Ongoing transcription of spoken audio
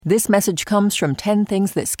This message comes from 10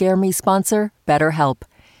 Things That Scare Me sponsor, BetterHelp.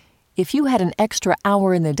 If you had an extra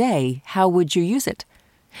hour in the day, how would you use it?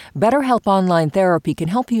 BetterHelp Online Therapy can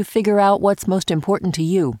help you figure out what's most important to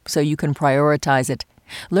you so you can prioritize it.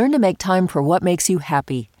 Learn to make time for what makes you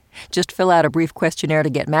happy. Just fill out a brief questionnaire to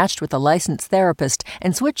get matched with a licensed therapist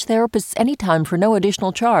and switch therapists anytime for no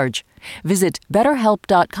additional charge. Visit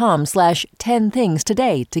betterhelp.com/10things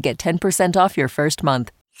today to get 10% off your first month.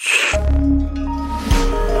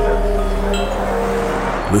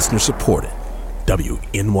 Listener supported.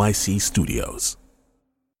 WNYC Studios.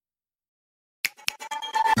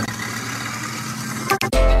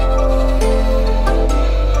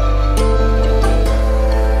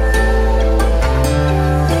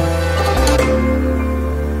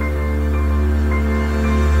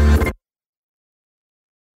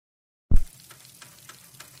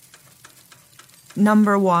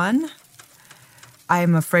 Number one,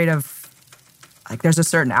 I'm afraid of, there's a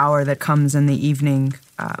certain hour that comes in the evening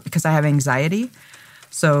because I have anxiety.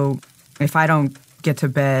 So if I don't get to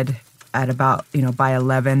bed at about, by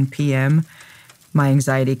 11 p.m., my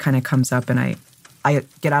anxiety kind of comes up and I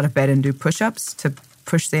get out of bed and do push-ups to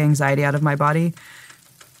push the anxiety out of my body.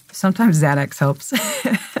 Sometimes Xanax helps.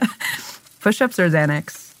 Push-ups or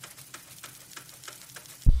Xanax.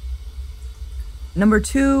 Number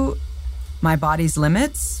two, my body's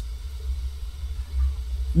limits.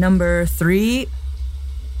 Number three,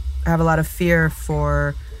 I have a lot of fear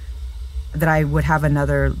that I would have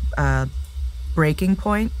another breaking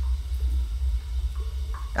point.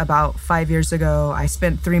 About 5 years ago, I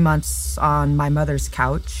spent 3 months on my mother's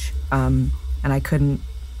couch, and I couldn't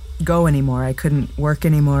go anymore. I couldn't work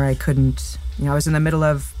anymore. I was in the middle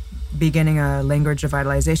of beginning a language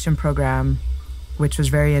revitalization program, which was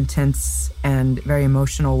very intense and very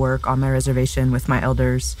emotional work on my reservation with my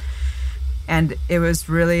elders. And it was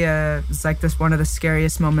really one of the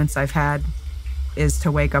scariest moments I've had, is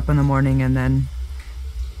to wake up in the morning and then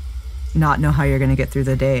not know how you're going to get through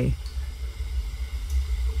the day.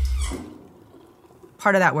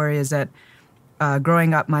 Part of that worry is that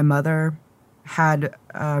growing up, my mother had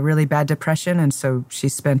a really bad depression, and so she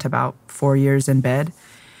spent about 4 years in bed.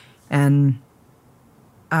 And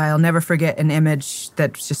I'll never forget an image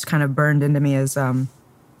that just kind of burned into me as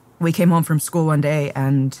we came home from school one day,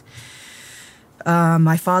 and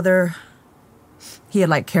my father, he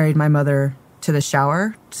had carried my mother to the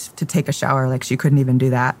shower to take a shower. She couldn't even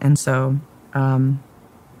do that. And so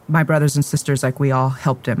my brothers and sisters, we all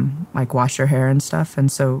helped him, wash her hair and stuff.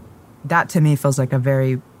 And so that to me feels like a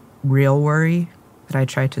very real worry that I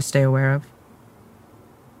try to stay aware of.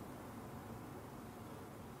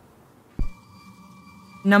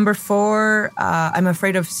 Number four, I'm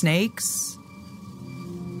afraid of snakes.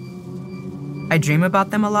 I dream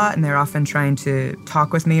about them a lot, and they're often trying to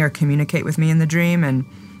talk with me or communicate with me in the dream. And,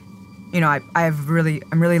 I'm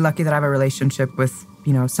really lucky that I have a relationship with,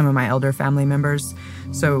 some of my elder family members.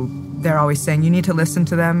 So they're always saying, you need to listen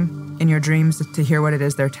to them in your dreams to hear what it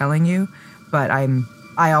is they're telling you. But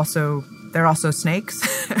they're also snakes.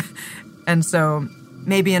 And so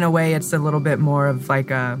maybe in a way it's a little bit more of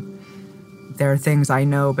there are things I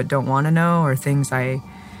know but don't want to know, or things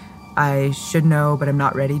I should know but I'm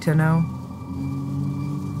not ready to know.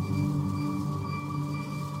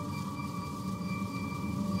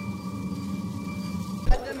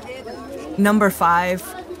 Number five,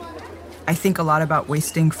 I think a lot about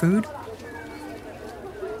wasting food.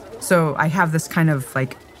 So I have this kind of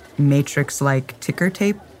matrix-like ticker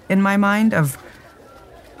tape in my mind of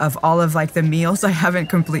all of the meals I haven't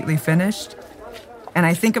completely finished. And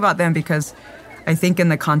I think about them because I think in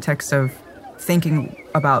the context of thinking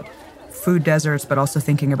about food deserts, but also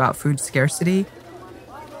thinking about food scarcity.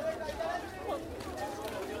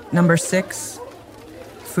 Number six,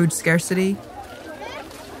 food scarcity.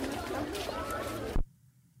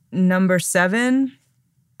 Number seven,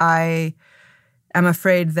 I am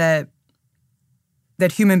afraid that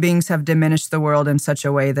human beings have diminished the world in such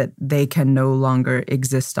a way that they can no longer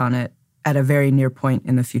exist on it at a very near point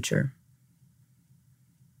in the future.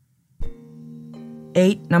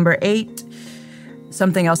 Number eight,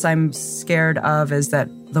 something else I'm scared of is that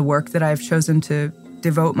the work that I've chosen to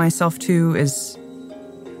devote myself to is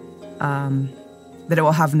that it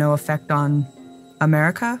will have no effect on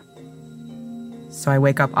America. So I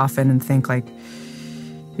wake up often and think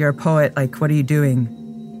you're a poet, what are you doing?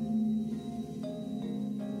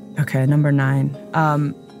 Okay, number 9.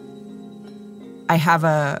 I have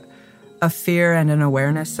a fear and an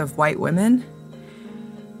awareness of white women.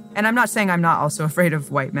 And I'm not saying I'm not also afraid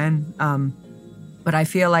of white men, but I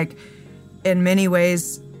feel in many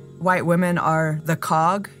ways, white women are the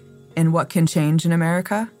cog in what can change in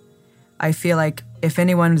America. I feel if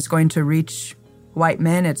anyone is going to reach white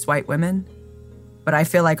men, it's white women. But I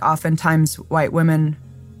feel like oftentimes white women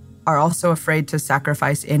are also afraid to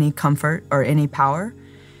sacrifice any comfort or any power.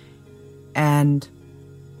 And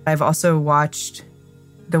I've also watched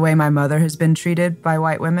the way my mother has been treated by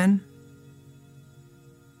white women.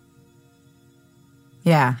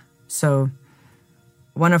 Yeah, so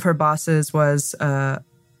one of her bosses was a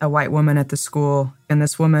white woman at the school, and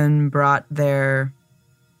this woman brought their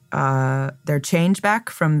change back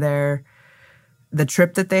from the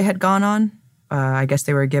trip that they had gone on. I guess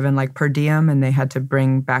they were given like per diem and they had to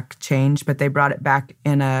bring back change, but they brought it back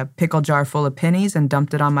in a pickle jar full of pennies and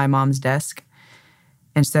dumped it on my mom's desk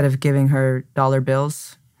instead of giving her dollar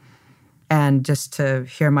bills. And just to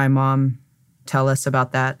hear my mom tell us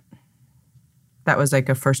about that, that was like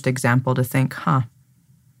a first example to think,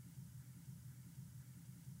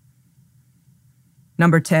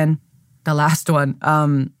 Number 10, the last one.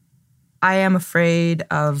 I am afraid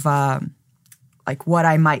of like what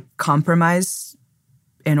I might compromise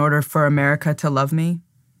in order for America to love me.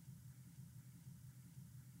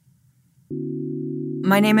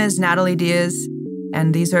 My name is Natalie Diaz,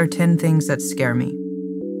 and these are 10 things that scare me.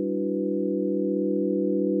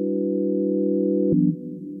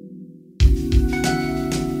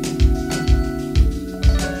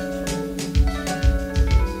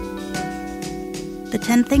 The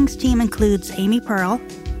 10 Things team includes Amy Pearl,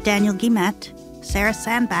 Daniel Guillemette, Sarah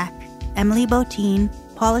Sandbach, Emily Botine,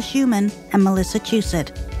 Paula Schumann, and Melissa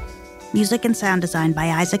Chusid. Music and sound design by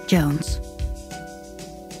Isaac Jones.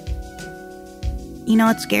 You know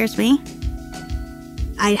what scares me?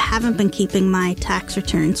 I haven't been keeping my tax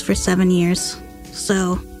returns for 7 years.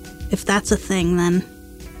 So, if that's a thing, then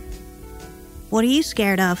what are you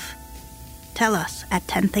scared of? Tell us at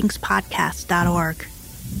 10thingspodcast.org.